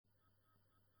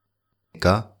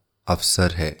का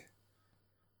अवसर है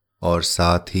और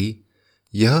साथ ही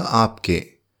यह आपके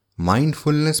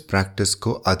माइंडफुलनेस प्रैक्टिस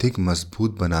को अधिक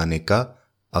मजबूत बनाने का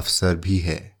अवसर भी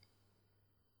है।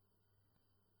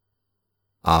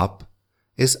 आप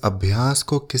इस अभ्यास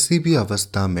को किसी भी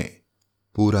अवस्था में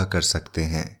पूरा कर सकते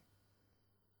हैं,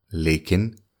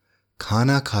 लेकिन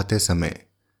खाना खाते समय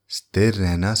स्थिर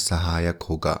रहना सहायक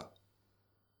होगा।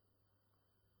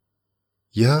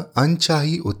 यह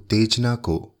अनचाही उत्तेजना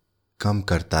को कम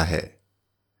करता है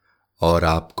और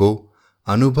आपको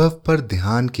अनुभव पर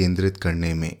ध्यान केंद्रित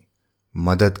करने में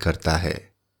मदद करता है।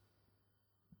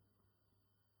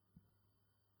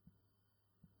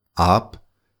 आप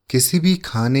किसी भी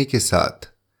खाने के साथ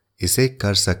इसे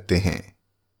कर सकते हैं।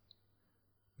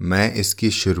 मैं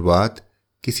इसकी शुरुआत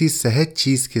किसी सहज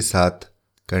चीज के साथ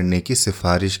करने की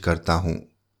सिफारिश करता हूं,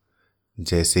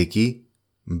 जैसे कि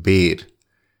बेर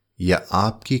या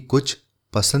आपकी कुछ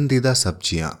पसंदीदा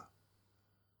सब्जियां।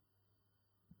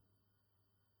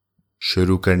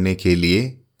 शुरू करने के लिए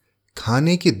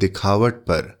खाने की दिखावट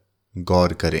पर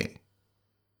गौर करें।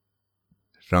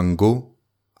 रंगों,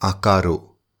 आकारों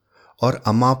और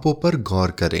अमापों पर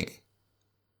गौर करें।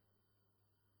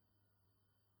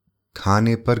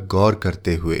 खाने पर गौर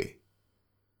करते हुए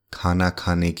खाना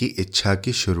खाने की इच्छा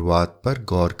की शुरुआत पर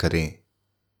गौर करें।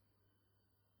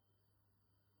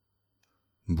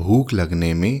 भूख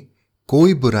लगने में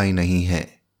कोई बुराई नहीं है,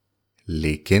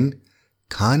 लेकिन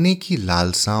खाने की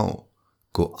लालसाओं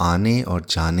को आने और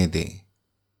जाने दें।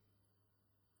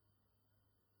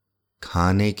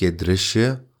 खाने के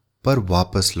दृश्य पर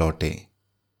वापस लौटें।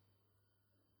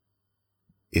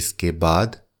 इसके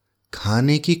बाद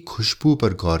खाने की खुशबू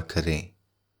पर गौर करें।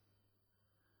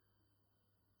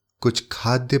 कुछ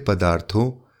खाद्य पदार्थों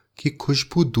की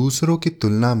खुशबू दूसरों की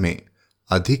तुलना में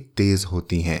अधिक तेज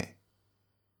होती हैं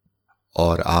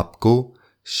और आपको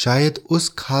शायद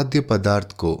उस खाद्य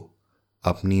पदार्थ को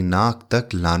अपनी नाक तक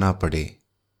लाना पड़े।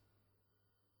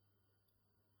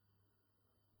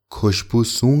 खुशबू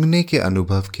सूंघने के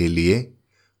अनुभव के लिए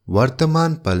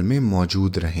वर्तमान पल में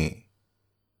मौजूद रहें।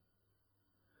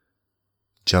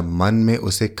 जब मन में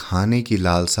उसे खाने की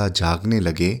लालसा जागने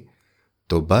लगे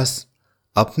तो बस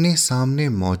अपने सामने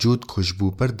मौजूद खुशबू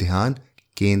पर ध्यान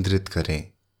केंद्रित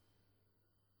करें।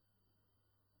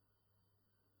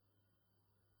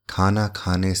 खाना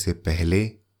खाने से पहले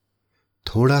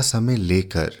थोड़ा समय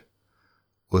लेकर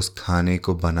उस खाने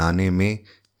को बनाने में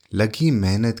लगी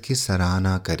मेहनत की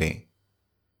सराहना करें।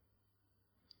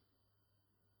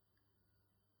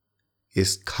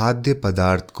 इस खाद्य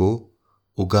पदार्थ को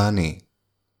उगाने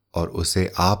और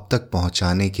उसे आप तक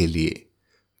पहुंचाने के लिए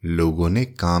लोगों ने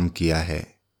काम किया है।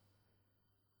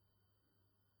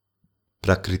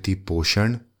 प्रकृति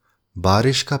पोषण,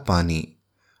 बारिश का पानी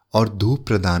और धूप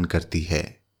प्रदान करती है।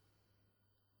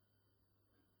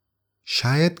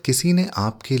 शायद किसी ने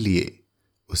आपके लिए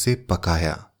उसे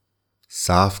पकाया,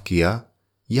 साफ किया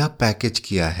या पैकेज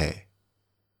किया है।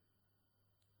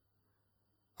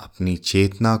 अपनी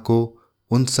चेतना को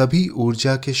उन सभी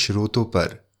ऊर्जा के स्रोतों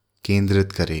पर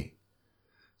केंद्रित करें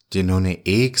जिन्होंने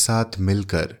एक साथ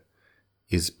मिलकर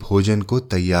इस भोजन को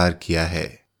तैयार किया है।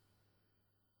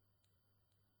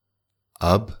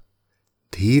 अब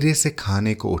धीरे से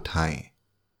खाने को उठाएं।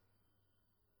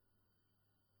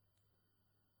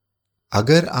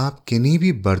 अगर आप किन्हीं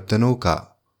भी बर्तनों का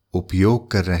उपयोग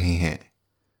कर रहे हैं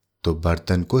तो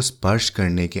बर्तन को स्पर्श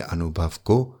करने के अनुभव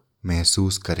को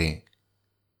महसूस करें।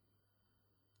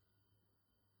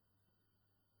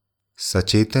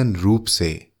 सचेतन रूप से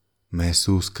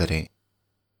महसूस करें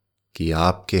कि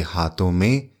आपके हाथों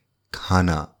में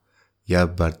खाना या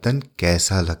बर्तन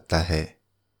कैसा लगता है।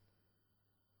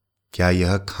 क्या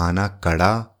यह खाना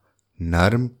कड़ा,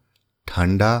 नरम,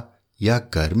 ठंडा या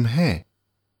गर्म है?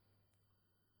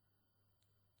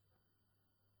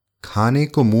 खाने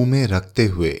को मुंह में रखते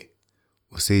हुए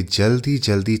उसे जल्दी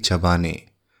जल्दी चबाने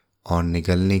और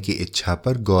निगलने की इच्छा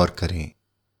पर गौर करें।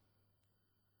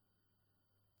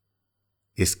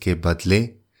 इसके बदले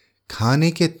खाने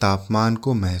के तापमान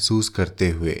को महसूस करते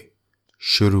हुए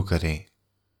शुरू करें।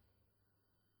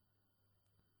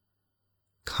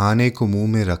 खाने को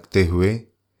मुंह में रखते हुए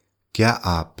क्या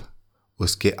आप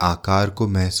उसके आकार को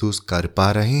महसूस कर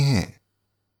पा रहे हैं?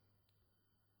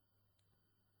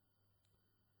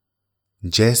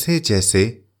 जैसे जैसे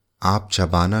आप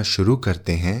चबाना शुरू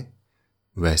करते हैं,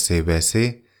 वैसे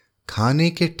वैसे खाने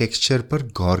के टेक्सचर पर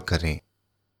गौर करें।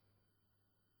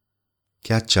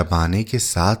 क्या चबाने के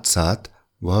साथ साथ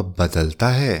वह बदलता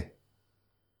है?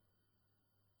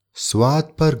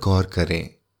 स्वाद पर गौर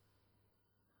करें।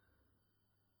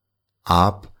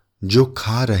 आप जो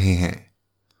खा रहे हैं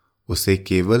उसे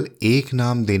केवल एक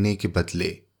नाम देने के बदले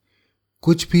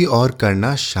कुछ भी और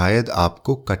करना शायद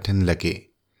आपको कठिन लगे,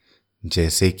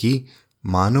 जैसे कि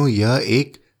मानो यह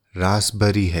एक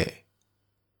रास्पबेरी है।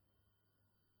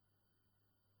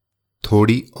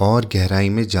 थोड़ी और गहराई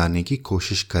में जाने की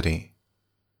कोशिश करें।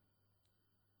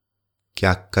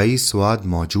 क्या कई स्वाद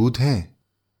मौजूद हैं?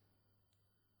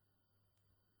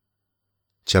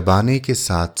 चबाने के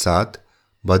साथ साथ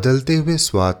बदलते हुए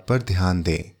स्वाद पर ध्यान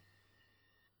दें।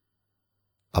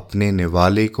 अपने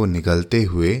निवाले को निगलते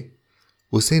हुए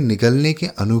उसे निगलने के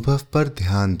अनुभव पर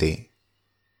ध्यान दें।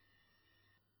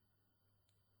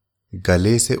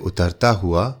 गले से उतरता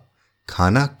हुआ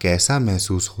खाना कैसा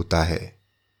महसूस होता है?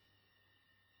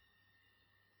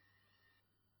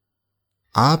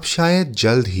 आप शायद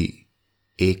जल्द ही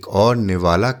एक और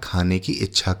निवाला खाने की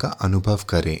इच्छा का अनुभव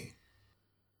करें।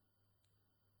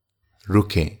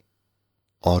 रुकें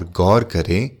और गौर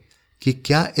करें कि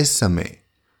क्या इस समय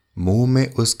मुंह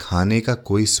में उस खाने का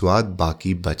कोई स्वाद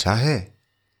बाकी बचा है।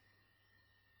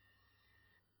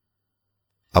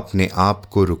 अपने आप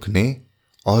को रुकने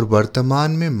और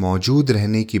वर्तमान में मौजूद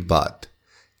रहने की बात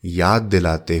याद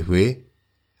दिलाते हुए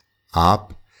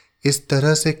आप इस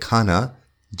तरह से खाना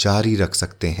जारी रख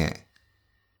सकते हैं।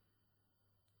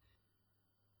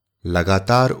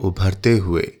 लगातार उभरते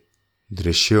हुए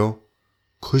दृश्यों,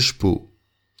 खुशबू,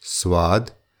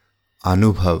 स्वाद,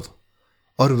 अनुभव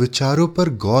और विचारों पर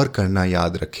गौर करना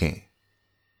याद रखें।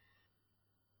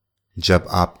 जब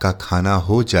आपका खाना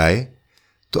हो जाए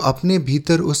तो अपने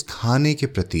भीतर उस खाने के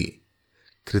प्रति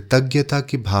कृतज्ञता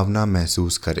की भावना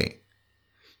महसूस करें,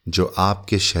 जो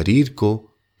आपके शरीर को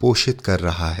पोषित कर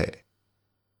रहा है।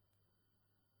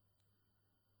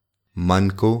 मन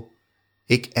को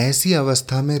एक ऐसी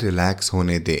अवस्था में रिलैक्स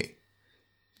होने दें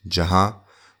जहां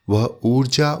वह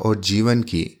ऊर्जा और जीवन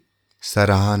की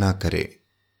सराहना करे।